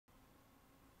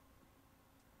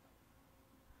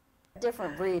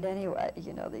Different breed anyway,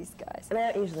 you know, these guys. They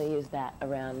don't usually use that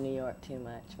around New York too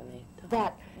much when they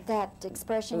talk. That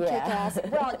expression, Yeah. kick-ass,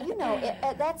 well, you know,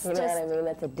 that's you just... You know what I mean?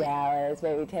 That's a Dallas,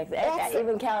 maybe Texas.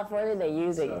 Even California, they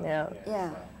use it, you know.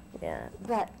 Yeah. Yeah.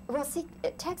 But, well, see,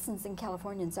 Texans and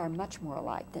Californians are much more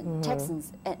alike than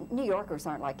Texans, and New Yorkers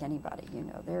aren't like anybody, you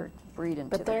know. They're breeding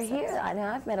to themselves. But they're here. I know,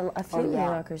 I've met a few New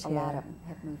Yorkers here. A lot of them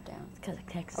have moved down. It's because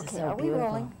Texas is okay, so are we beautiful.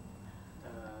 rolling?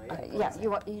 Yeah,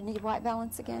 you need white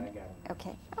balance again? I got it.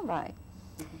 Okay, all right.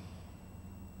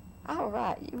 All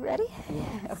right, you ready?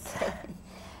 Yes. Okay.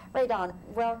 Right on.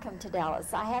 Welcome to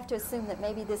Dallas. I have to assume that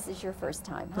maybe this is your first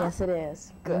time, huh? Yes, it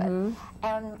is. Good.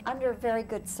 And under very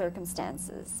good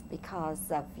circumstances because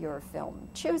of your film,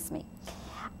 Choose Me.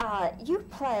 You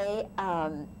play,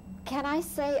 can I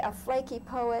say a flaky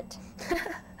poet?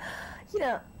 You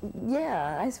know,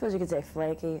 yeah, I suppose you could say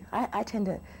flaky. I tend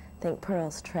to think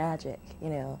Pearl's tragic, you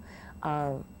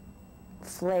know.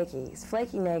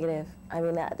 Flaky negative. I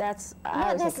mean, that's...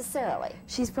 Not necessarily.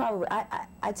 She's probably,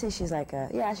 I'd say she's like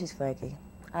she's flaky.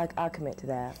 I'll commit to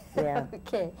that, yeah.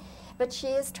 Okay. But she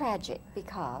is tragic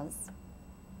because...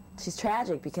 She's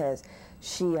tragic because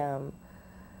she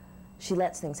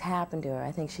lets things happen to her.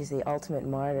 I think she's the ultimate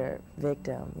martyr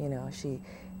victim, you know. She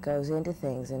goes into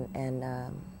things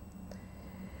and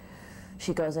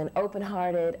she goes in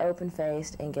open-hearted,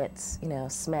 open-faced, and gets, you know,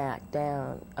 smacked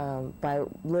down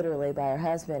literally by her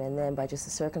husband, and then by just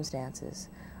the circumstances.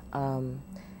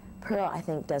 Pearl, I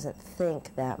think, doesn't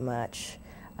think that much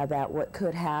about what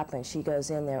could happen. She goes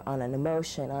in there on an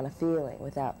emotion, on a feeling,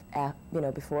 without, you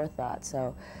know, before thought.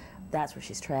 So that's where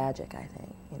she's tragic, I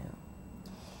think, you know.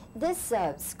 This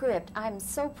script, I'm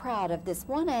so proud of this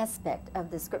one aspect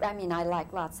of the script. I mean, I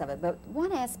like lots of it, but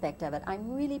one aspect of it,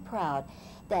 I'm really proud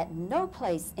that no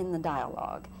place in the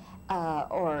dialogue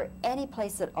or any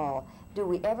place at all do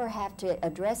we ever have to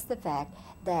address the fact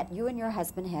that you and your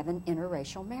husband have an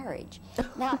interracial marriage.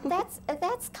 Now,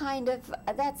 that's kind of,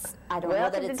 I don't know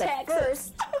that it's a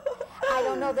first. I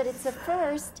don't know that it's a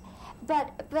first,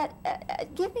 but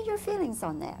give me your feelings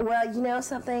on that. Well, you know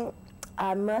something?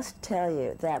 I must tell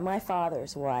you that my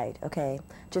father's white, okay,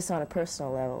 just on a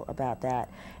personal level about that.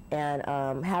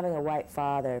 And having a white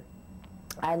father,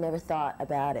 I never thought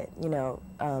about it, you know,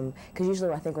 because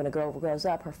usually I think when a girl grows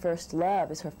up, her first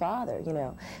love is her father, you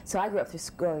know. So I grew up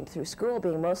going through school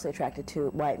being mostly attracted to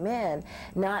white men,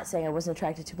 not saying I wasn't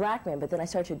attracted to black men, but then I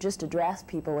started to just address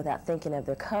people without thinking of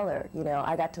their color, you know.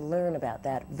 I got to learn about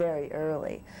that very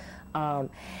early.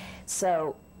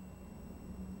 So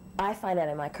I find out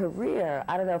in my career,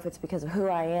 I don't know if it's because of who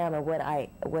I am or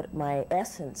what my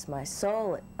essence, my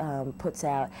soul puts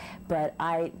out, but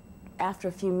after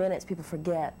a few minutes, people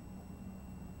forget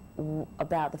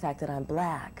about the fact that I'm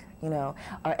black, you know,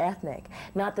 or ethnic.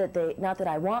 Not that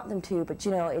I want them to, but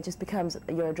you know, it just becomes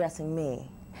you're addressing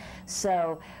me.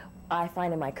 So I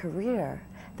find in my career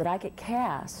that I get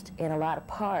cast in a lot of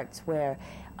parts where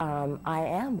I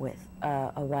am with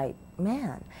a white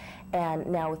man. And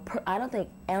now with I don't think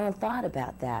Alan thought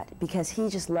about that because he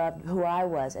just loved who I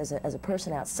was as a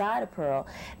person outside of Pearl.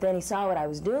 Then he saw what I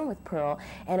was doing with Pearl,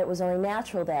 and it was only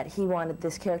natural that he wanted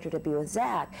this character to be with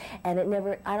Zach. And it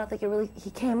never, I don't think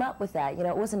he came up with that. You know,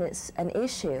 it wasn't an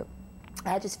issue.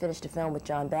 I just finished a film with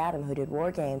John Badham, who did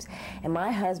War Games, and my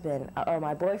husband, or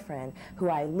my boyfriend, who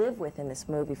I live with in this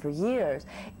movie for years,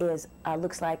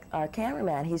 looks like our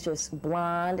cameraman. He's just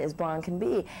blonde as blonde can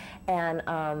be. And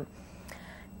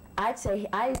I'd say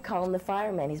I call him the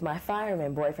fireman. He's my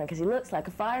fireman boyfriend because he looks like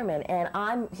a fireman, and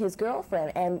I'm his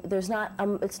girlfriend. And it's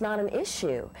not an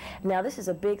issue. Now this is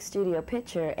a big studio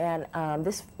picture, and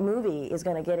this movie is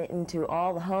going to get into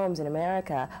all the homes in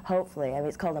America. Hopefully, I mean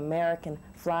it's called American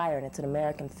Flyer, and it's an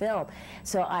American film.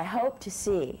 So I hope to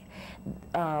see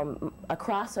a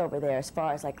crossover there as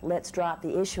far as like let's drop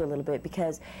the issue a little bit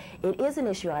because it is an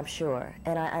issue, I'm sure,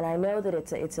 and I know that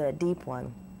it's a deep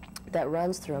one that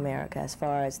runs through America as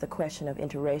far as the question of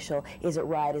interracial, is it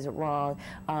right, is it wrong,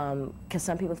 because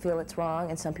some people feel it's wrong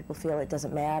and some people feel it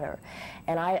doesn't matter.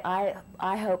 And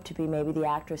I hope to be maybe the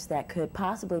actress that could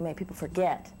possibly make people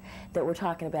forget that we're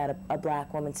talking about a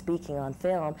black woman speaking on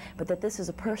film, but that this is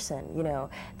a person, you know,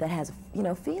 that has, you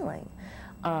know, feeling.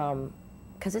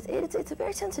 Because it's a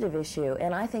very sensitive issue,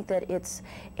 and I think that it's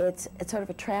sort of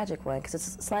a tragic one, because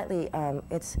it's slightly,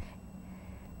 it's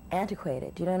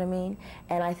antiquated, you know what I mean?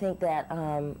 And I think that,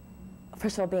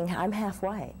 first of all, I'm half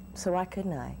white, so why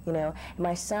couldn't I, you know?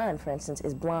 My son, for instance,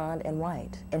 is blonde and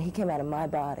white, and he came out of my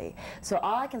body. So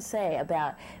all I can say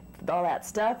about all that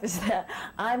stuff is that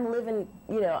I'm living,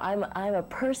 you know, I'm a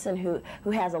person who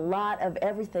has a lot of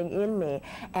everything in me,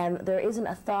 and there isn't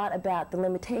a thought about the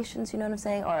limitations, you know what I'm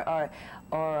saying,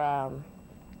 or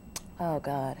Oh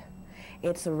God,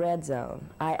 it's a red zone.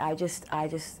 I just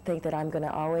think that I'm going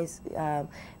to always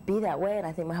be that way, and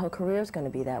I think my whole career is going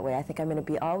to be that way. I think I'm going to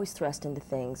be always thrust into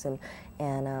things, and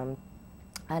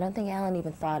I don't think Alan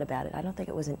even thought about it. I don't think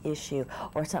it was an issue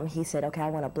or something he said, okay, I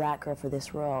want a black girl for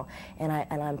this role. And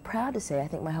I'm proud to say I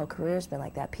think my whole career's been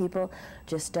like that. People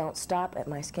just don't stop at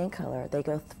my skin color. They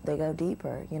go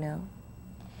deeper, you know.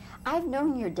 I've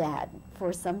known your dad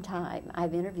for some time.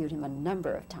 I've interviewed him a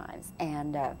number of times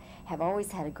and have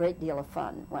always had a great deal of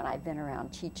fun when I've been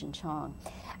around Cheech and Chong.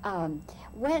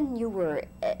 When you were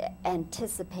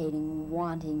anticipating,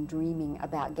 wanting, dreaming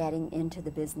about getting into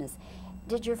the business,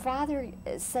 did your father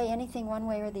say anything one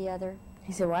way or the other?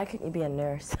 He said, why couldn't you be a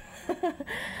nurse?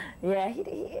 Yeah,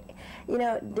 he, you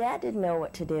know, Dad didn't know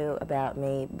what to do about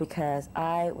me because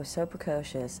I was so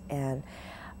precocious, and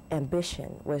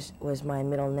ambition was my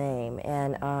middle name.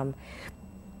 And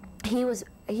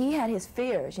he had his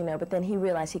fears, you know, but then he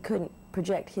realized he couldn't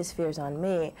project his fears on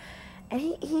me. And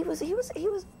he was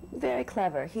very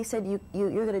clever. He said, you're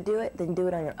going to do it, then do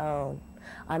it on your own.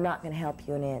 I'm not going to help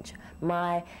you an inch.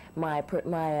 My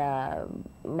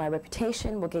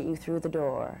reputation will get you through the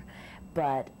door,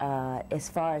 but as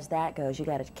far as that goes, you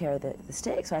got to carry the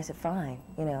stick. So I said, fine,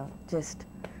 you know, just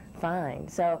fine.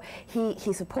 So he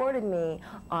supported me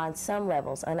on some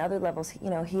levels. On other levels,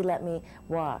 you know, he let me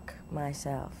walk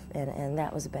myself, and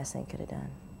that was the best thing I could have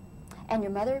done. And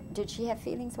your mother, did she have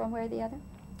feelings one way or the other?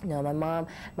 No, my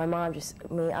mom just,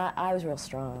 I was real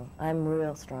strong. I'm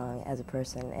real strong as a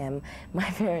person, and my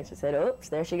parents just said, oops,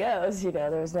 there she goes. You know,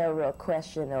 there was no real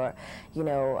question, or, you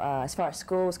know, as far as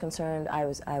school was concerned, I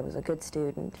was a good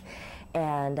student,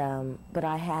 and, but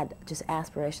I had just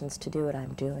aspirations to do what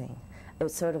I'm doing. It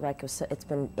was sort of like, it's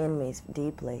been in me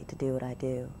deeply to do what I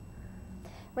do.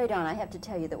 Ray Don, I have to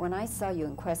tell you that when I saw you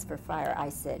in Quest for Fire, I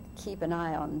said, keep an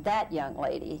eye on that young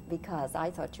lady, because I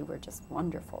thought you were just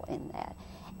wonderful in that.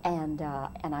 And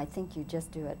I think you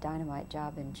just do a dynamite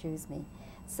job in Choose Me.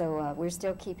 So we're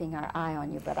still keeping our eye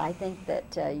on you, but I think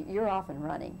that you're off and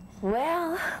running.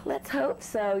 Well, let's hope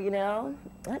so, you know.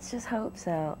 Let's just hope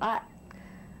so.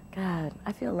 God,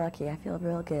 I feel lucky. I feel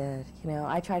real good. You know,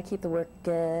 I try to keep the work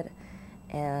good,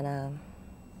 and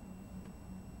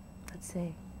let's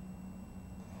see.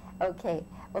 Okay.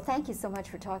 Well, thank you so much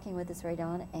for talking with us, Ray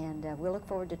Don, and we'll look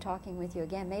forward to talking with you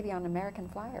again, maybe on American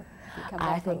Flyer. You come back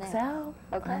I think on that. so.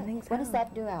 Okay. I think so. When does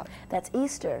that due out? That's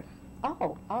Easter.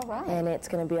 Oh, all right. And it's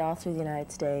going to be all through the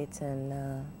United States, and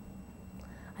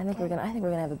I think we're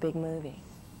gonna have a big movie.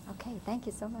 Okay. Thank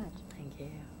you so much. Thank you.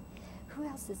 Who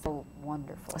else is so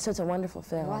wonderful? So it's a wonderful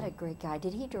film. What a great guy.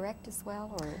 Did he direct as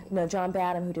well, or? No, John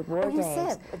Badham, who did War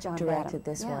Games, John directed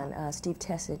Badham. this one. Steve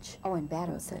Tessage. Oh, and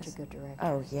Badham's such a good director.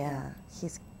 Oh, yeah.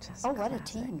 He's just Oh, what classic.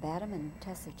 a team, Badham and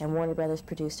Tessage. And Warner Brothers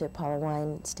produced it, Paula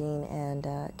Weinstein and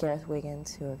Gareth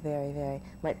Wiggins, who are very, very,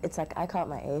 it's like, I call it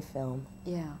my A film.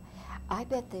 Yeah. I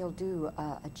bet they'll do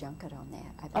a junket on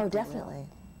that. I bet they will. Definitely.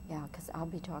 Yeah, because I'll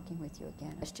be talking with you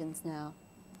again. Questions now.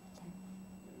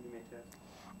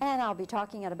 And I'll be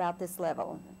talking at about this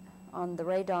level on the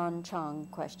Ray Don Chong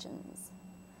questions.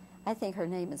 I think her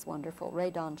name is wonderful,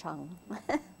 Ray Don Chong.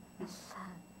 Okay.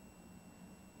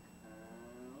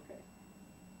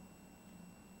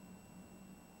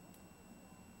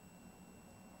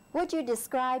 Would you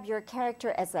describe your character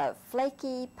as a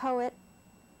flaky poet?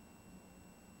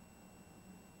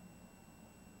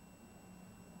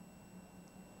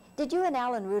 Did you and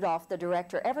Alan Rudolph, the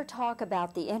director, ever talk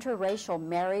about the interracial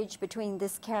marriage between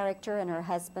this character and her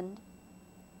husband?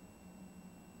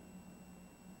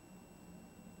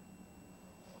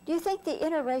 Do you think the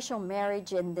interracial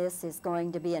marriage in this is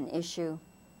going to be an issue?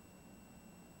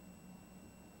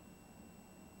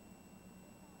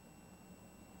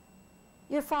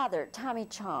 Your father, Tommy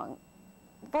Chong,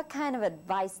 what kind of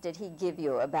advice did he give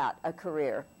you about a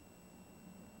career?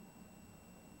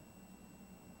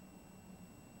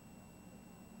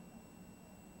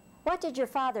 What did your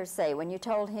father say when you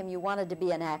told him you wanted to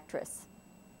be an actress?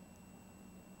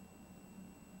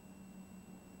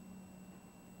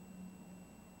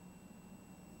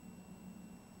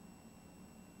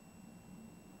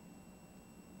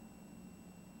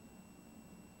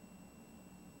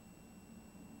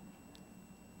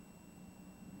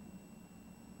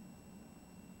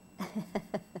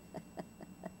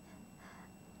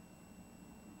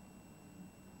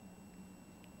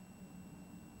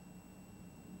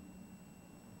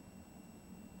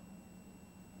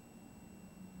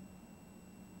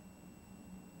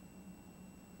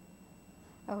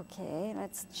 Okay,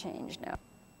 let's change now.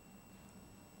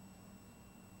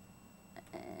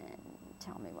 And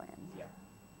tell me when. Yeah.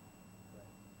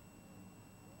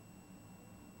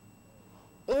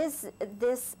 is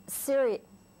this serious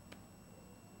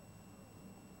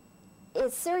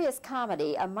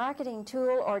comedy a marketing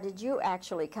tool, or did you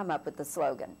actually come up with the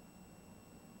slogan?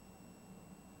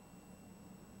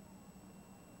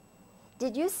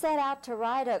 Did you set out to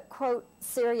write a, quote,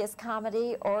 serious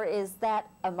comedy, or is that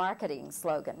a marketing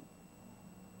slogan?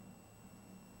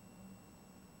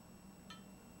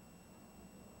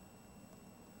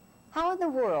 How in the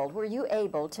world were you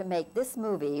able to make this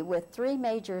movie with 3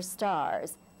 major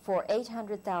stars for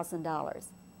 $800,000?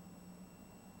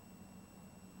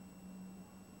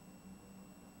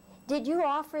 Did you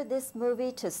offer this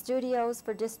movie to studios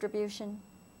for distribution?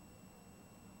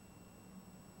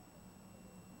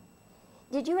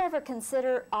 Did you ever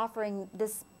consider offering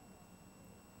this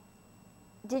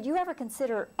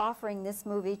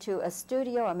movie to a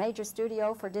studio, a major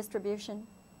studio, for distribution?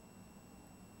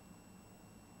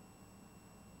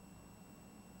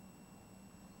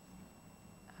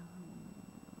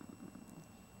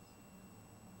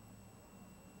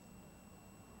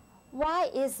 Why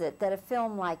is it that a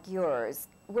film like yours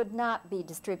would not be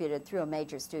distributed through a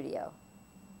major studio?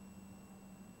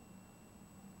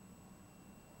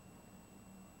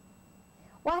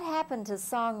 What happened to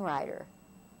Songwriter?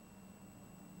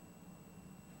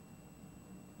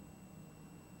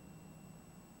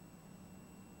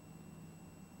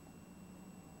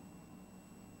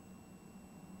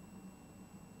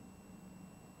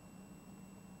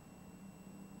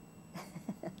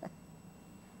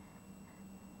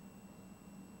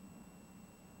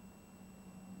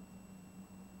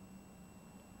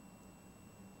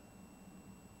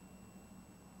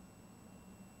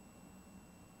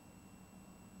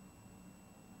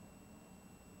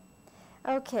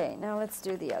 Okay, now let's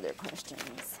do the other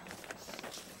questions.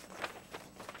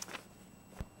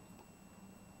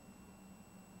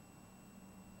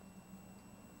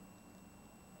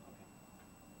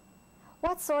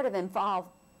 What sort of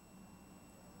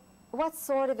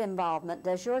involvement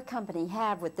does your company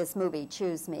have with this movie,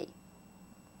 Choose Me?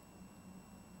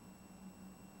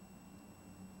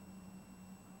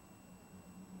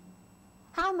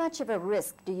 How much of a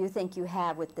risk do you think you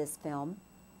have with this film?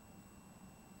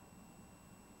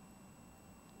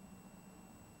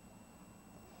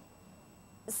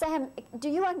 Sam, do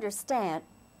you understand?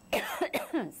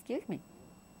 Excuse me.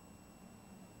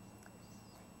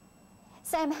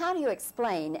 Sam, how do you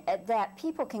explain that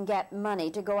people can get money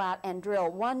to go out and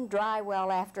drill one dry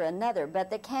well after another, but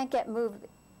they can't get moved?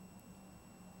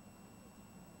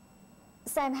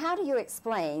 Sam, how do you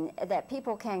explain that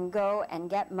people can go and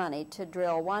get money to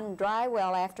drill one dry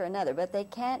well after another, but they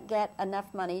can't get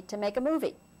enough money to make a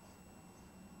movie?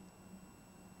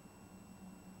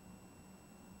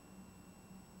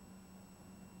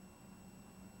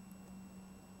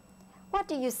 What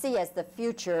do you see as the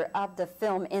future of the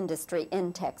film industry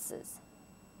in Texas?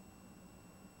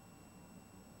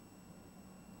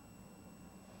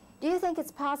 Do you think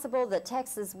it's possible that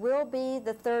Texas will be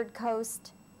the third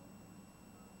coast?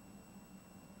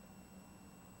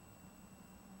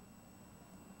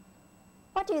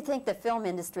 What do you think the film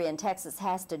industry in Texas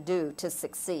has to do to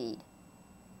succeed?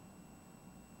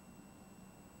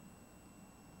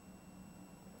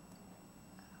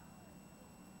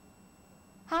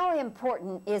 How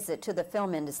important is it to the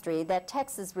film industry that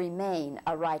Texas remain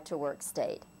a right-to-work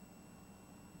state?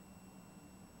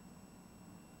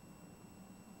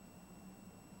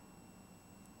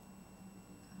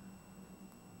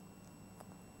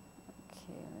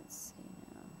 Okay, let's see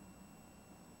now.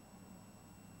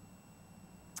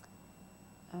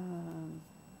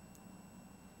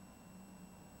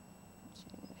 To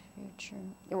the future.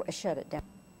 Oh, shut it down.